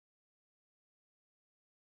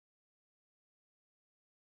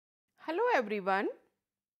Hello everyone.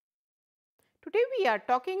 Today we are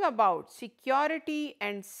talking about security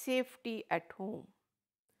and safety at home.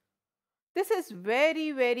 This is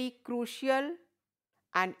very crucial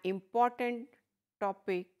and important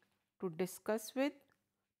topic to discuss with,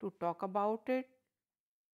 to talk about it,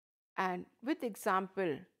 and with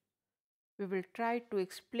example we will try to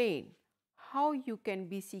explain how you can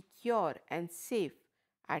be secure and safe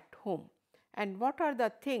at home and what are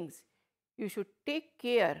the things you should take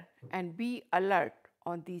care and be alert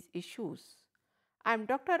on these issues. I am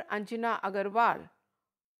Dr. Anjana Agarwal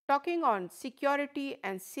talking on security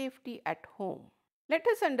and safety at home. Let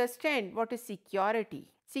us understand what is security.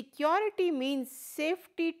 Security means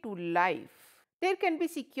safety to life. There can be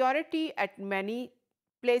security at many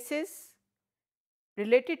places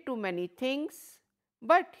related to many things,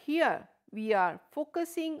 but here we are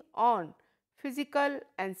focusing on physical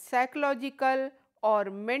and psychological or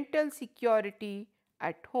mental security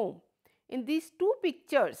at home. In these two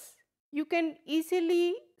pictures, you can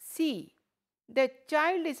easily see the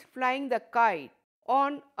child is flying the kite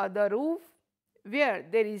on the roof where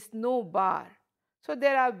there is no bar. So,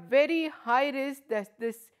 there are very high risks that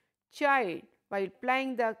this child while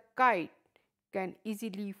flying the kite can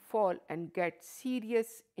easily fall and get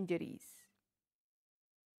serious injuries.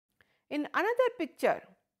 In another picture,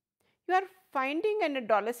 you are finding an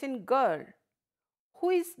adolescent girl who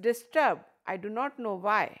is disturbed, I do not know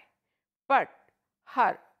why, but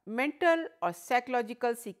her mental or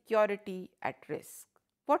psychological security at risk.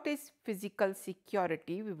 What is physical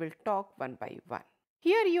security? We will talk one by one.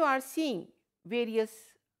 Here you are seeing various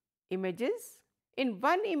images. In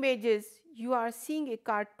one images, you are seeing a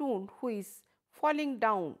cartoon who is falling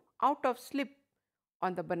down out of slip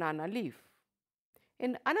on the banana leaf.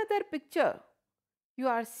 In another picture, you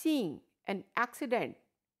are seeing an accident,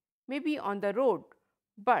 maybe on the road,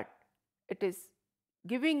 but it is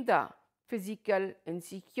giving the physical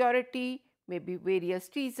insecurity, maybe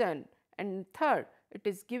various reason, and third, it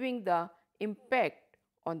is giving the impact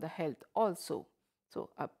on the health also.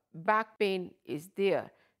 So, a back pain is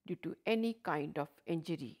there due to any kind of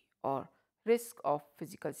injury or risk of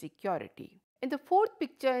physical security. In the fourth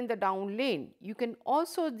picture in the down lane, you can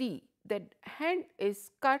also see that hand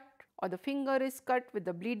is cut or the finger is cut with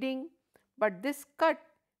the bleeding, but this cut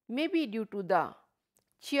may be due to the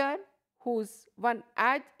chair whose one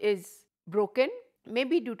edge is broken,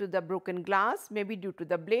 maybe due to the broken glass, maybe due to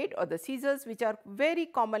the blade or the scissors which are very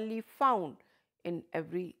commonly found in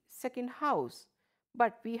every second house.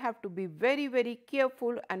 But we have to be very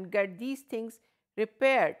careful and get these things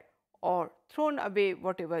repaired or thrown away,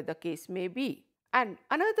 whatever the case may be. And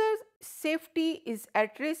another safety is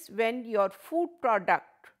at risk when your food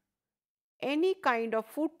product, any kind of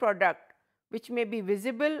food product which may be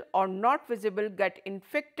visible or not visible, get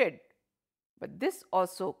infected. But this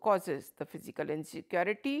also causes the physical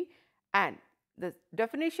insecurity, and the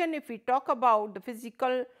definition, if we talk about the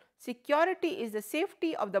physical security, is the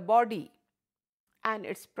safety of the body and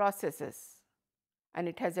its processes, and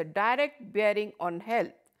it has a direct bearing on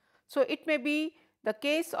health. So, it may be the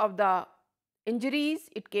case of the injuries,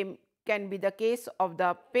 it can be the case of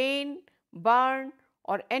the pain, burn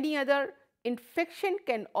or any other infection,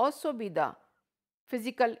 can also be the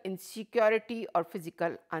physical insecurity or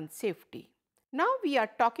physical unsafety. Now we are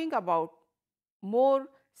talking about more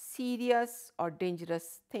serious or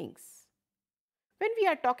dangerous things. When we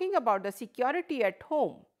are talking about the security at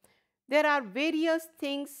home, there are various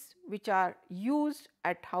things which are used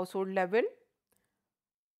at household level.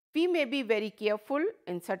 We may be very careful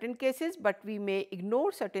in certain cases, but we may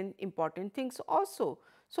ignore certain important things also.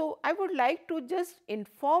 So, I would like to just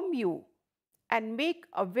inform you and make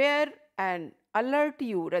aware and alert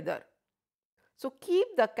you rather. So, keep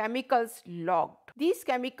the chemicals logged. These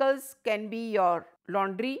chemicals can be your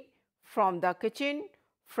laundry from the kitchen,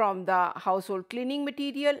 from the household cleaning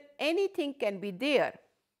material, anything can be there.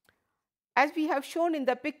 As we have shown in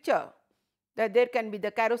the picture, that there can be the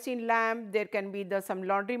kerosene lamp, there can be some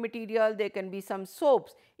laundry material, there can be some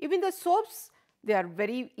soaps. Even the soaps, they are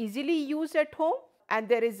very easily used at home, and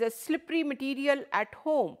there is a slippery material at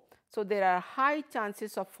home. So, there are high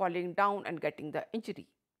chances of falling down and getting the injury.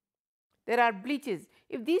 There are bleaches.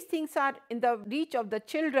 If these things are in the reach of the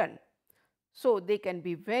children, so they can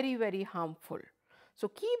be very harmful. So,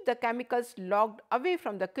 keep the chemicals locked away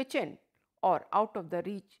from the kitchen or out of the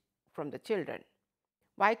reach from the children.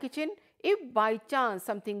 Why kitchen? If by chance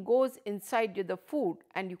something goes inside the food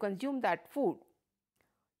and you consume that food,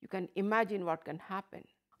 you can imagine what can happen.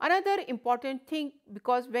 Another important thing,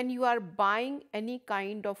 because when you are buying any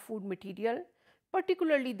kind of food material,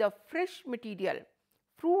 particularly the fresh material,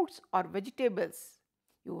 fruits or vegetables,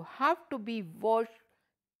 you have to be washed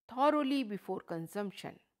thoroughly before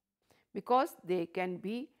consumption, because they can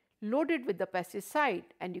be loaded with the pesticide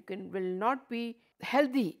and will not be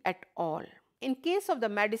healthy at all. In case of the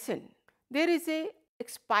medicine, there is a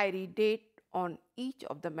expiry date on each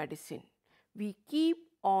of the medicine. We keep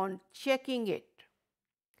on checking it.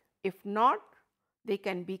 If not, they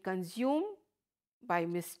can be consumed by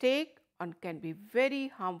mistake and can be very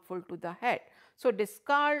harmful to the head. So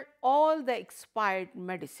discard all the expired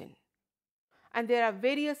medicine. And there are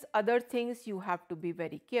various other things you have to be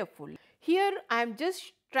very careful. Here I am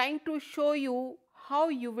just trying to show you how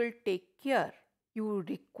you will take care. You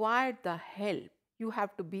require the help. You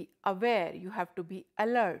have to be aware, you have to be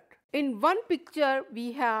alert. In one picture,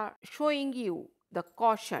 we are showing you the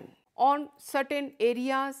caution. On certain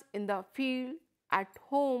areas in the field, at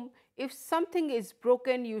home, if something is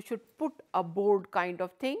broken, you should put a board kind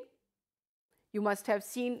of thing. You must have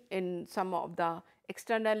seen in some of the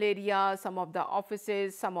external areas, some of the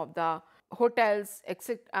offices, some of the hotels,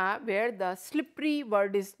 etc., where the slippery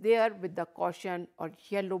word is there with the caution or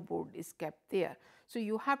yellow board is kept there. So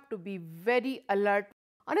you have to be very alert.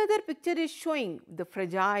 Another picture is showing the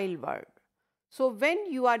fragile word. So when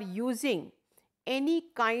you are using any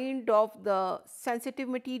kind of the sensitive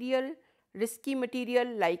material, risky material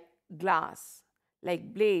like glass,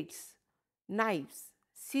 like blades, knives,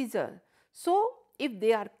 scissors, so if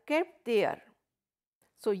they are kept there,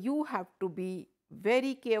 so you have to be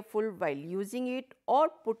very careful while using it or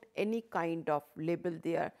put any kind of label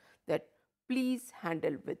there that please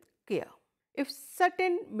handle with care. If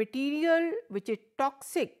certain material which is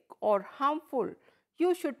toxic or harmful,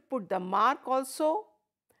 you should put the mark also.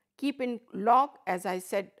 Keep in lock, as I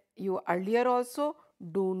said you earlier also,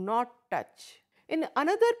 do not touch. In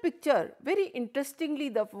another picture, very interestingly,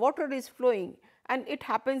 the water is flowing and it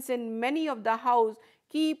happens in many of the house,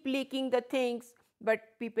 keep leaking the things, but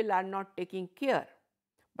people are not taking care.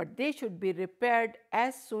 But they should be repaired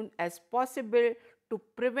as soon as possible to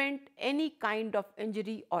prevent any kind of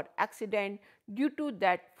injury or accident due to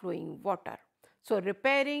that flowing water. So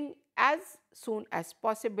repairing as soon as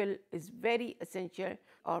possible is very essential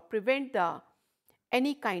or prevent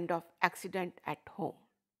any kind of accident at home.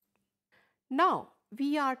 Now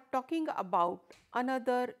we are talking about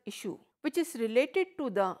another issue which is related to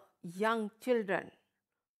the young children,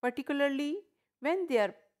 particularly when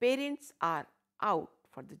their parents are out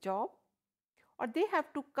for the job or they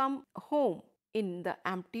have to come home in the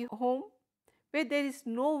empty home where there is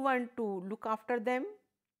no one to look after them.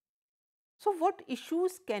 So what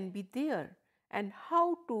issues can be there and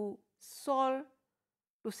how to solve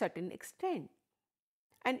to certain extent?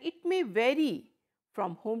 And it may vary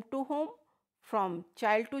from home to home, from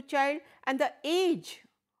child to child, and the age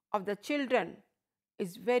of the children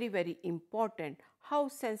is very, very important. How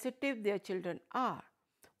sensitive their children are,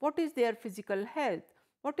 what is their physical health,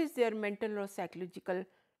 what is their mental or psychological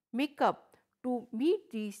makeup to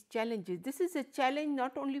meet these challenges. This is a challenge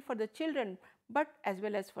not only for the children but as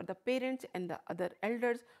well as for the parents and the other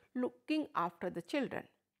elders looking after the children.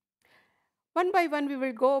 One by one we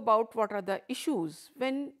will go about what are the issues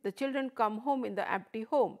when the children come home in the empty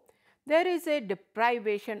home. There is a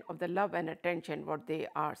deprivation of the love and attention what they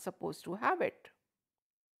are supposed to have it.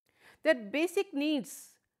 Their basic needs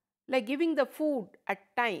like giving the food at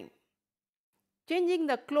time, changing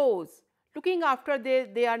the clothes, looking after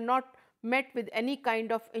they are not met with any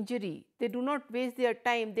kind of injury. They do not waste their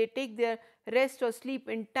time, they take their rest or sleep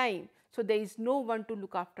in time, so there is no one to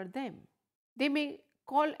look after them. They may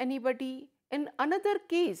call anybody. In another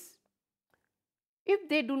case, if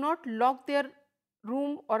they do not lock their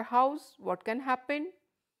room or house, what can happen?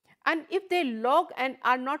 And if they lock and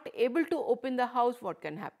are not able to open the house, what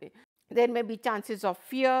can happen? There may be chances of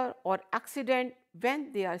fear or accident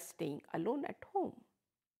when they are staying alone at home.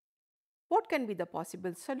 What can be the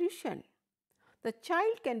possible solution? The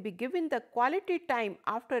child can be given the quality time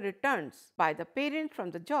after returns by the parent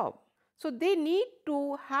from the job. So they need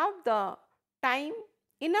to have the time,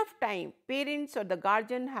 enough time parents or the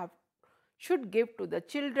guardian should give to the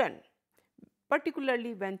children,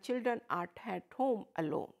 particularly when children are at home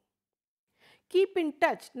alone. Keep in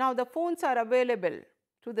touch. Now the phones are available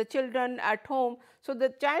to the children at home, so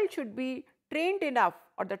the child should be trained enough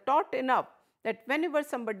or taught enough that whenever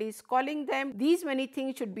somebody is calling them, these many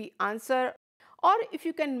things should be answered. Or if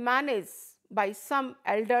you can manage by some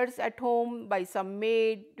elders at home, by some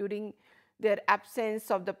maid during their absence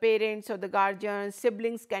of the parents or the guardians,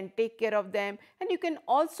 siblings can take care of them, and you can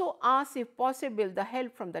also ask if possible the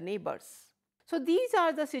help from the neighbors. So these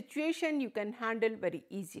are the situations you can handle very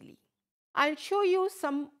easily. I'll show you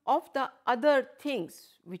some of the other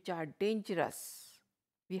things which are dangerous.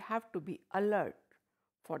 We have to be alert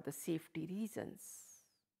for the safety reasons.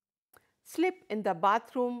 slip in the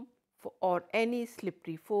bathroom or any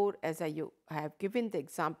slippery floor, as I have given the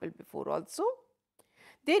example before also.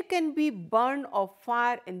 There can be burn or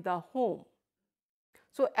fire in the home.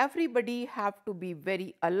 So everybody have to be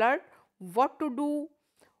very alert what to do,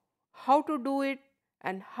 how to do it,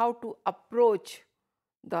 and how to approach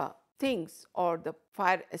the things or the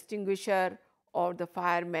fire extinguisher or the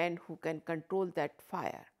fireman who can control that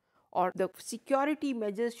fire, or the security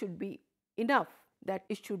measures should be enough that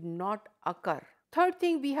it should not occur. Third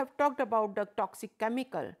thing, we have talked about the toxic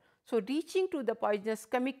chemical. So reaching to the poisonous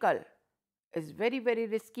chemical is very, very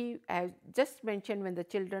risky, as just mentioned, when the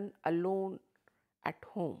children alone at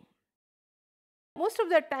home. Most of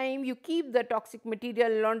the time you keep the toxic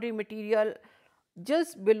material, laundry material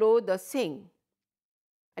just below the sink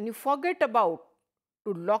and you forget about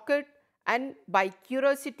to lock it, and by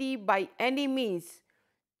curiosity, by any means,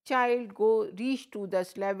 child reach to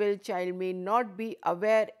this level, child may not be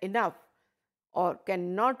aware enough or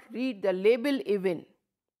cannot read the label even,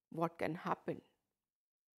 what can happen.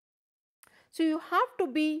 So you have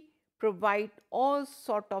to provide all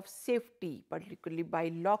sort of safety, particularly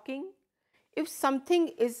by locking. If something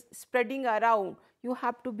is spreading around, you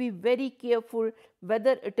have to be very careful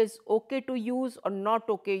whether it is okay to use or not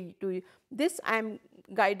okay to use. This I am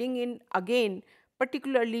guiding in again,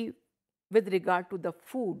 particularly with regard to the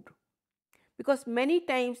food, because many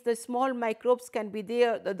times the small microbes can be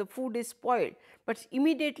there, the food is spoiled, but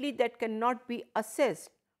immediately that cannot be assessed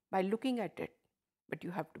by looking at it. But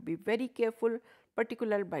you have to be very careful,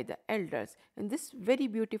 particularly by the elders. And this very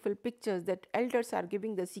beautiful pictures that elders are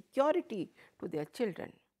giving the security to their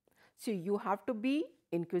children. So you have to be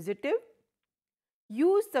inquisitive,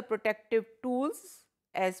 use the protective tools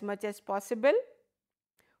as much as possible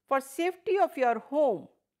for safety of your home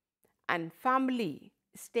and family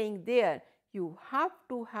staying there. You have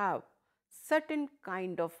to have certain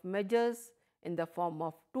kind of measures in the form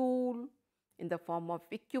of tool, in the form of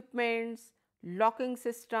equipments, locking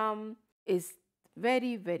system is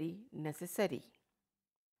very, very necessary.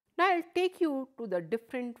 Now I will take you to the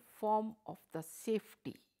different form of the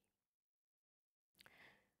safety.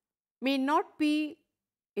 May not be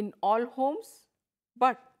in all homes,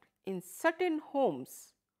 but in certain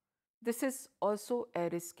homes this is also a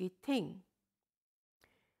risky thing.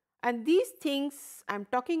 And these things I am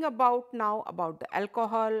talking about now, about the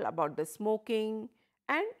alcohol, about the smoking,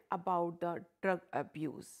 and about the drug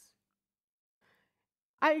abuse.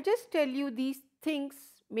 I will just tell you these things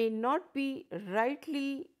may not be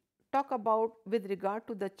rightly talked about with regard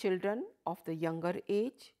to the children of the younger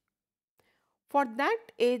age. For that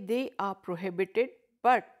age they are prohibited,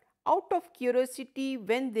 but out of curiosity,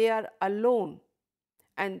 when they are alone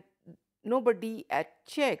and nobody at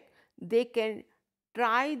check, they can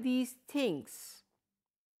try these things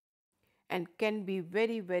and can be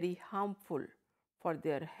very, very harmful for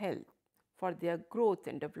their health, for their growth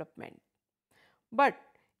and development. But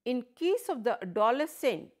in case of the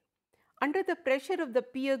adolescent, under the pressure of the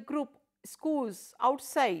peer group, schools,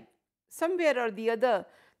 outside, somewhere or the other,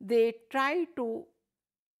 they try to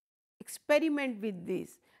experiment with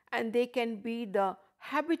this, and they can be the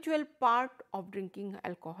habitual part of drinking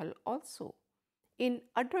alcohol also, in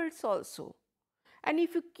adults also. And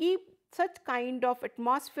if you keep such kind of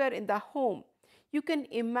atmosphere in the home, you can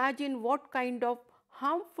imagine what kind of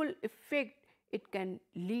harmful effect it can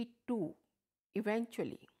lead to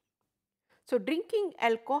eventually. So drinking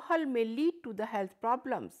alcohol may lead to the health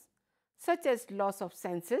problems such as loss of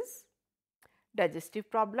senses, digestive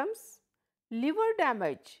problems, liver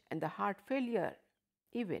damage, and the heart failure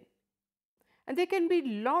even. And there can be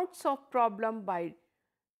lots of problem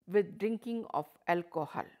with drinking of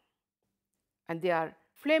alcohol, and they are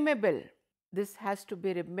flammable. This has to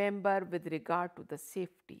be remembered with regard to the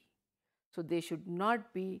safety. So they should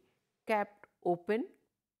not be kept open.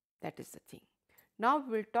 That is the thing. Now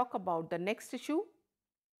we will talk about the next issue,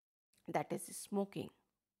 that is smoking.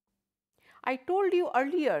 I told you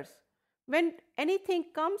earlier, when anything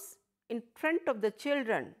comes in front of the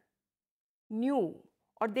children new,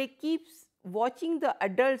 or they keep watching the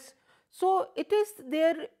adults, so it is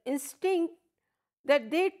their instinct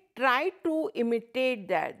that they try to imitate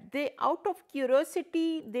that. They, out of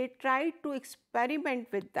curiosity, they try to experiment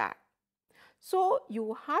with that. So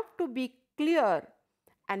you have to be clear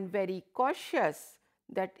and very cautious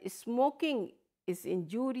that smoking is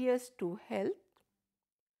injurious to health.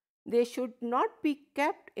 They should not be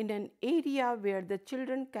kept in an area where the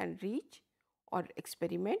children can reach or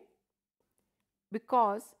experiment,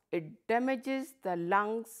 because it damages the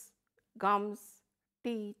lungs, gums,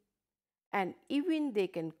 teeth, and even they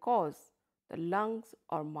can cause the lungs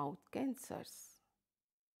or mouth cancers.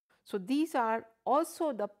 So these are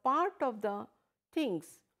also the part of the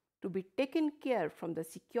things to be taken care from the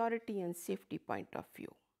security and safety point of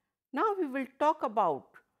view. Now we will talk about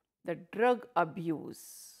the drug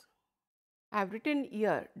abuse. I have written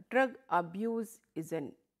here, drug abuse is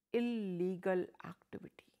an illegal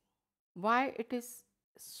activity. Why it is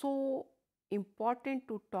so important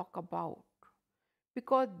to talk about?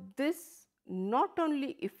 Because this not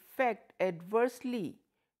only affect adversely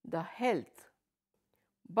the health,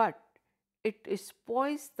 but it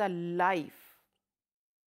spoils the life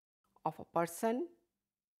of a person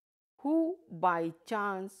who by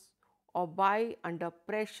chance or by under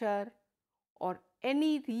pressure or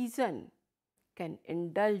any reason can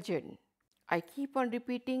indulge in. I keep on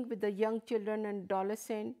repeating with the young children and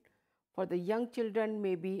adolescent. For the young children,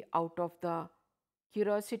 maybe out of the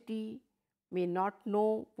curiosity, may not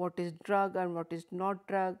know what is drug and what is not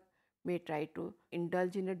drug, may try to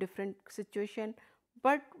indulge in a different situation.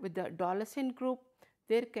 But with the adolescent group,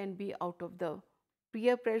 there can be out of the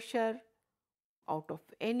peer pressure, out of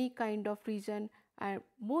any kind of reason, and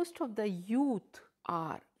most of the youth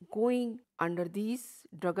are going under these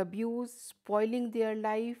drug abuse, spoiling their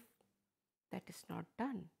life. That is not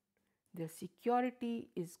done. Their security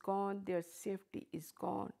is gone, their safety is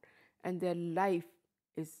gone, and their life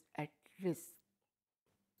is at risk.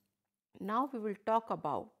 Now we will talk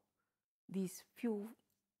about these few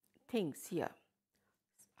things here.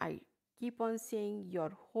 I keep on saying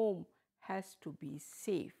your home has to be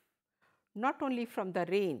safe, not only from the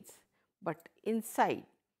rains, but inside.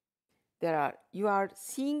 You are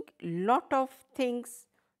seeing lot of things,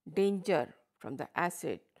 danger from the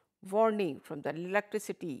acid, warning from the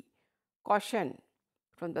electricity, caution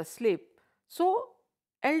from the slip. So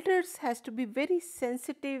elders has to be very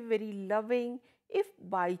sensitive, very loving. If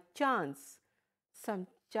by chance some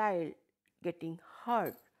child getting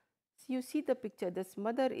hurt, you see the picture, this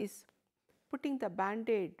mother is putting the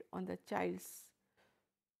band-aid on the child's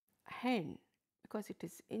hand because it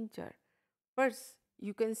is injured. First,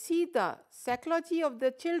 you can see the psychology of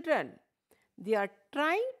the children. They are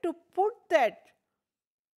trying to put that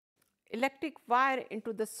electric wire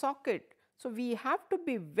into the socket. So we have to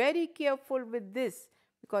be very careful with this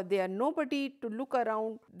because there are nobody to look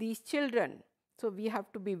around these children. So we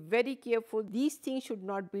have to be very careful. These things should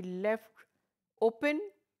not be left open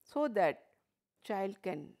so that child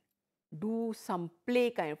can do some play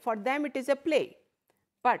kind. For them it is a play,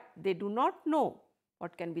 but they do not know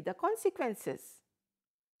what can be the consequences.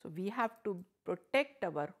 So we have to protect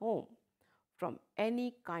our home from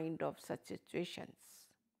any kind of such situations.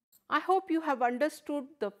 I hope you have understood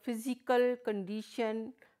the physical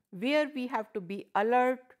condition where we have to be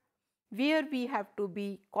alert, where we have to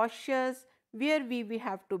be cautious, where we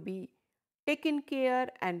have to be taken care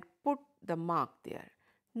and put the mark there.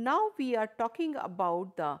 Now we are talking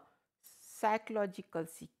about the psychological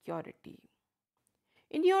security.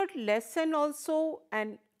 In your lesson also,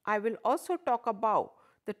 and I will also talk about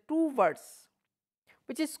the two words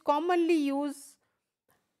which is commonly used,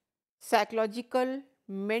 psychological,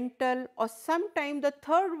 mental, or sometimes the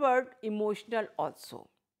third word, emotional also.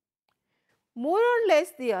 More or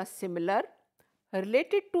less they are similar,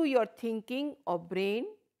 related to your thinking or brain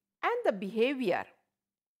and the behavior.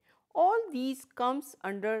 All these comes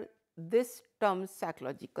under this term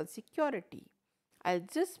psychological security. I'll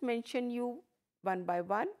just mention you one by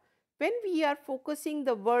one. When we are focusing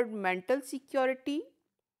the word mental security,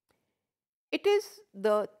 it is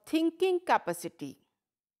the thinking capacity,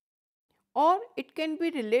 or it can be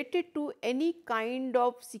related to any kind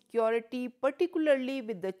of security, particularly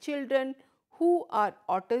with the children who are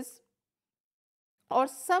autistic or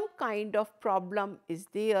some kind of problem is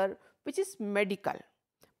there which is medical,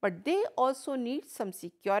 but they also need some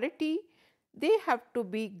security. They have to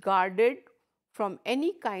be guarded from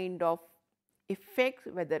any kind of effect,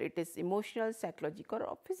 whether it is emotional, psychological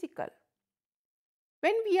or physical.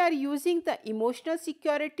 When we are using the emotional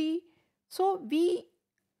security, so we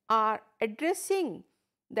are addressing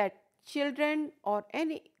that children or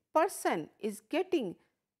any person is getting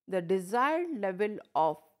the desired level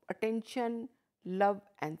of attention, love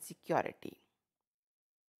and security.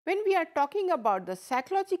 When we are talking about the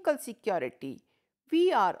psychological security,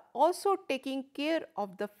 we are also taking care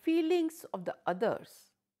of the feelings of the others.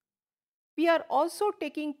 We are also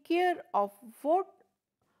taking care of what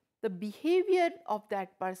the behavior of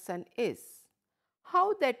that person is,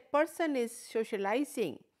 how that person is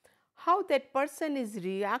socializing, how that person is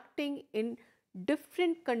reacting in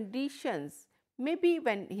different conditions, maybe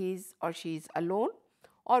when he is or she is alone,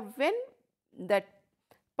 or when that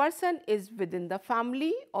person is within the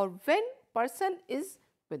family, or when person is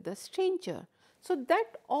with the stranger. So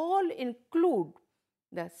that all include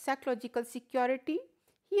the psychological security.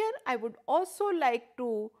 Here I would also like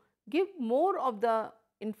to give more of the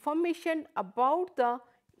information about the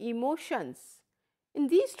emotions. In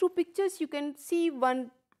these two pictures you can see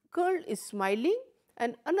one girl is smiling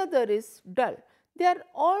and another is dull. They are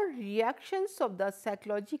all reactions of the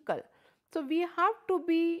psychological. So, we have to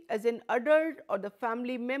be, as an adult or the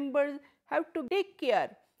family members, have to take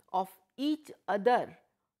care of each other,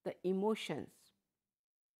 the emotions.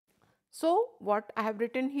 So, what I have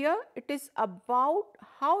written here, it is about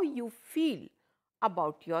how you feel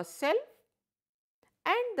about yourself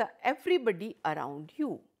and the everybody around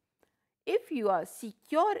you. If you are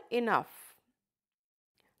secure enough,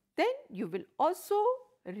 then you will also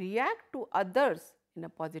react to others in a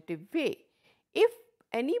positive way. If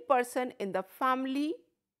any person in the family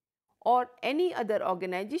or any other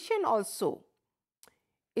organization also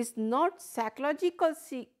is not psychological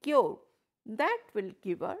secure, that will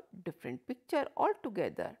give a different picture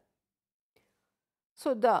altogether.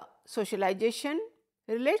 So, the socialization,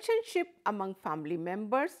 relationship among family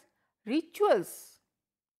members, rituals,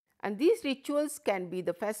 and these rituals can be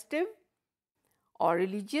the festive or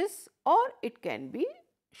religious, or it can be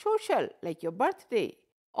social like your birthday,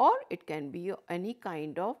 or it can be any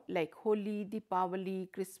kind of like Holi,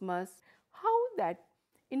 Deepavali, Christmas, how that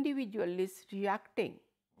individual is reacting.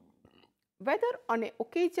 Whether on an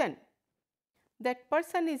occasion that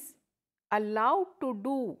person is allowed to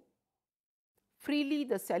do freely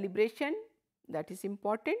the celebration, that is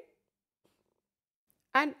important.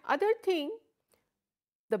 And other thing,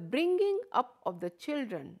 the bringing up of the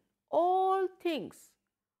children, all things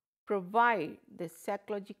provide the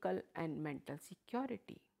psychological and mental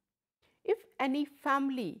security. If any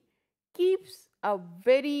family keeps a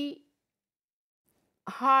very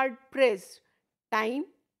hard pressed time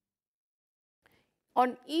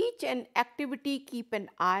on each and activity, keep an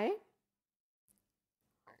eye,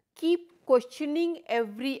 keep questioning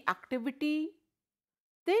every activity,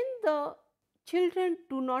 then the children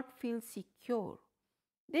do not feel secure.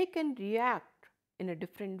 They can react in a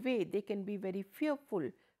different way. They can be very fearful,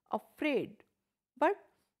 afraid. But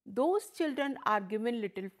those children are given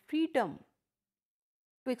little freedom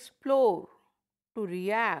to explore, to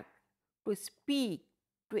react, to speak,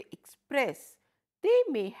 to express. They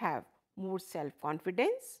may have more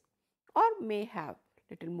self-confidence or may have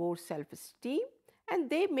little more self-esteem, and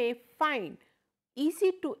they may find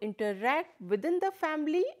easy to interact within the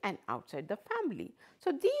family and outside the family.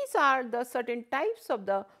 So, these are the certain types of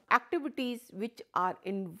the activities which are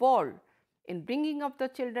involved in bringing up the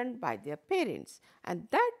children by their parents, and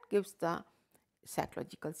that gives the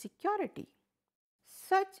psychological security.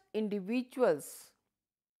 Such individuals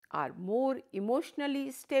are more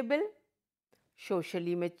emotionally stable,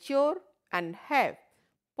 socially mature, and have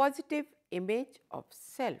positive image of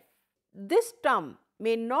self. This term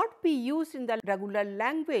may not be used in the regular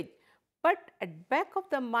language, but at back of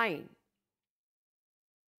the mind,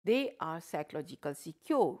 they are psychological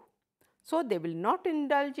secure. So, they will not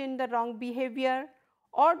indulge in the wrong behavior,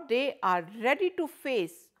 or they are ready to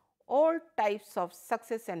face all types of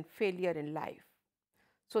success and failure in life.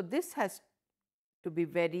 So, this has to be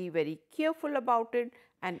very, very careful about it,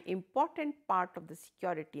 an important part of the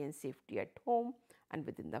security and safety at home and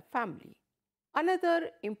within the family.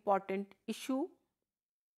 Another important issue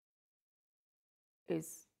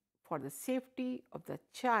is for the safety of the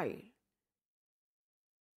child,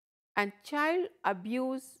 and child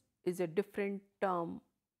abuse is a different term,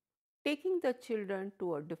 taking the children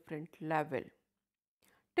to a different level.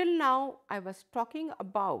 Till now I was talking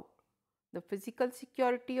about the physical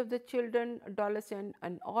security of the children, adolescent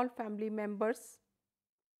and all family members.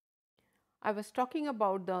 I was talking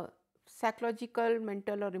about the psychological,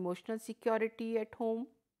 mental or emotional security at home.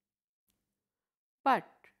 But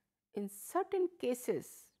in certain cases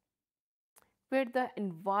where the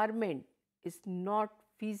environment is not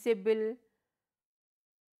feasible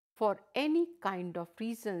for any kind of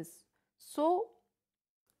reasons, so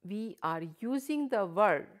we are using the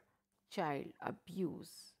word child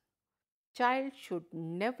abuse. Child should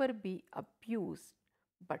never be abused,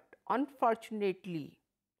 but unfortunately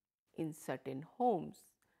in certain homes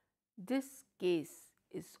this case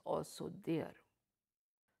is also there.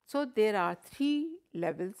 So, there are three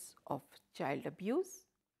levels of child abuse.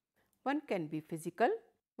 One can be physical,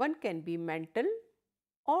 one can be mental,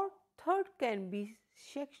 or third can be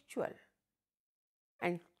sexual.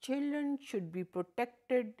 And children should be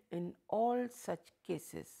protected in all such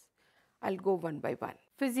cases. I'll go one by one.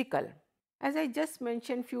 Physical. As I just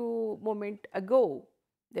mentioned few moments ago,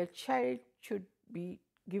 the child should be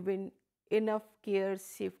given enough care,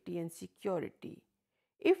 safety and security.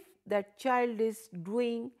 If that child is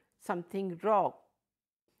doing something wrong,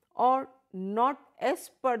 or not as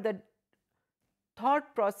per the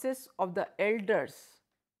thought process of the elders,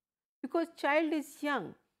 because child is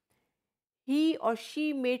young. He or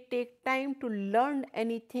she may take time to learn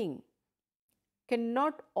anything,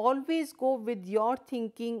 cannot always go with your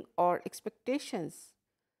thinking or expectations.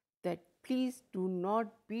 That please do not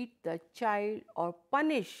beat the child or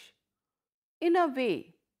punish in a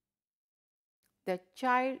way the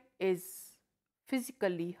child is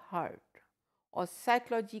physically hurt or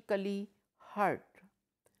psychologically hurt.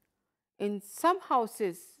 In some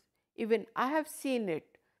houses, even I have seen it,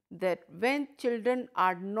 that when children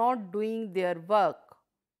are not doing their work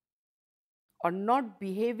or not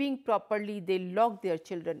behaving properly, they lock their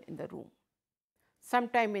children in the room.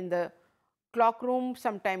 Sometime in the clock room,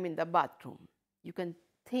 sometime in the bathroom. You can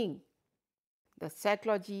think the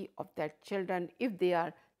psychology of that children, if they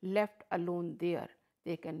are left alone there,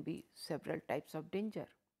 there can be several types of danger.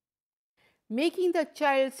 Making the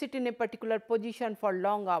child sit in a particular position for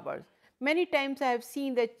long hours. Many times I have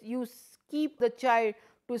seen that you keep the child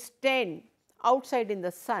to stand outside in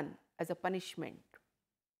the sun as a punishment.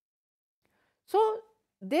 So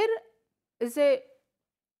there is a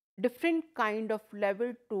different kind of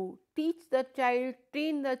level to teach the child,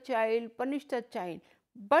 train the child, punish the child,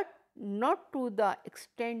 but not to the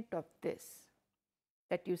extent of this,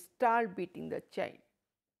 that you start beating the child.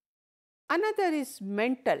 Another is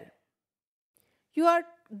mental. You are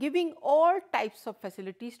giving all types of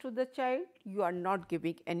facilities to the child. You are not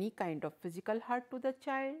giving any kind of physical hurt to the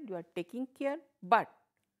child. You are taking care, but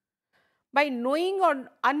by knowing or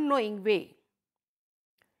unknowing way,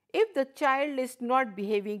 if the child is not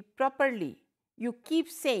behaving properly, you keep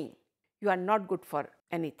saying you are not good for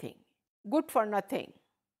anything, good for nothing,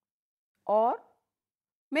 or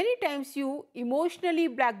many times you emotionally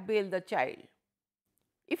blackmail the child.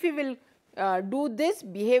 If you will do this,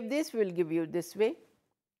 behave this, we will give you this way.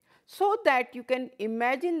 So that you can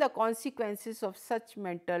imagine the consequences of such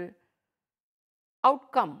mental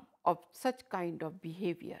outcome of such kind of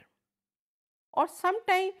behavior. Or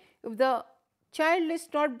sometimes if the child is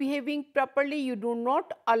not behaving properly, you do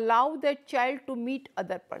not allow that child to meet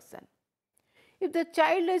other person. If the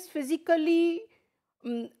child is physically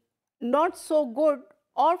not so good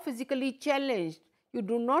or physically challenged, you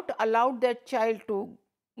do not allow that child to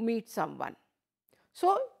meet someone.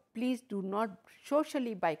 So please do not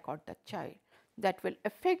socially boycott the child. That will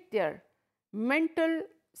affect their mental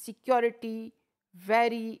security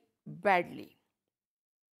very badly.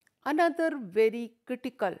 Another very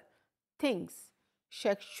critical things,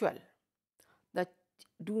 sexual. That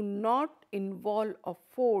do not involve or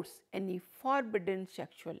force any forbidden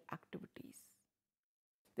sexual activities.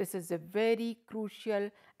 This is a very crucial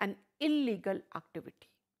and illegal activity.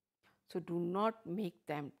 So do not make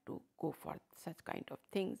them to go for such kind of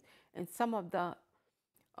things. And some of the,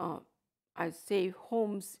 I say,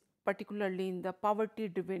 homes, particularly in the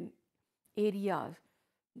poverty-driven areas,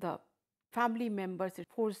 the family members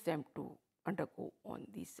force them to undergo on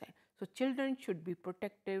these. So children should be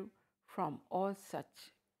protected from all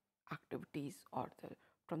such activities or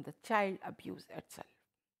from the child abuse itself.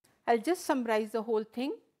 I'll just summarize the whole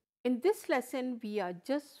thing. In this lesson, we are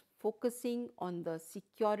just focusing on the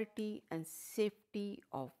security and safety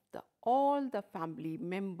of all the family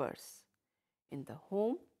members in the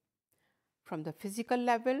home, from the physical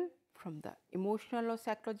level, from the emotional or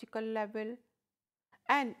psychological level.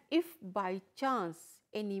 And if by chance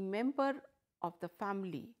any member of the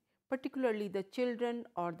family, particularly the children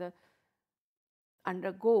or the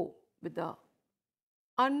undergo with the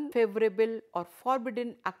unfavorable or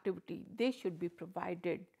forbidden activity, they should be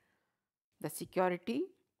provided the security,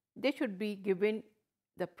 they should be given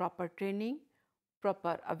the proper training,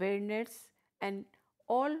 proper awareness, and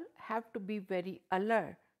all have to be very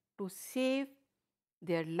alert to save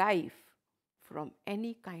their life from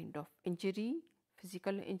any kind of injury,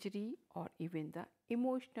 physical injury, or even the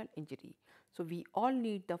emotional injury. So we all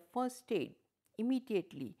need the first aid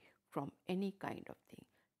immediately from any kind of thing.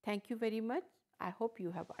 Thank you very much. I hope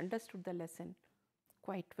you have understood the lesson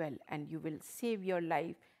quite well and you will save your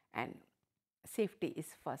life, and safety is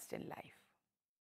first in life.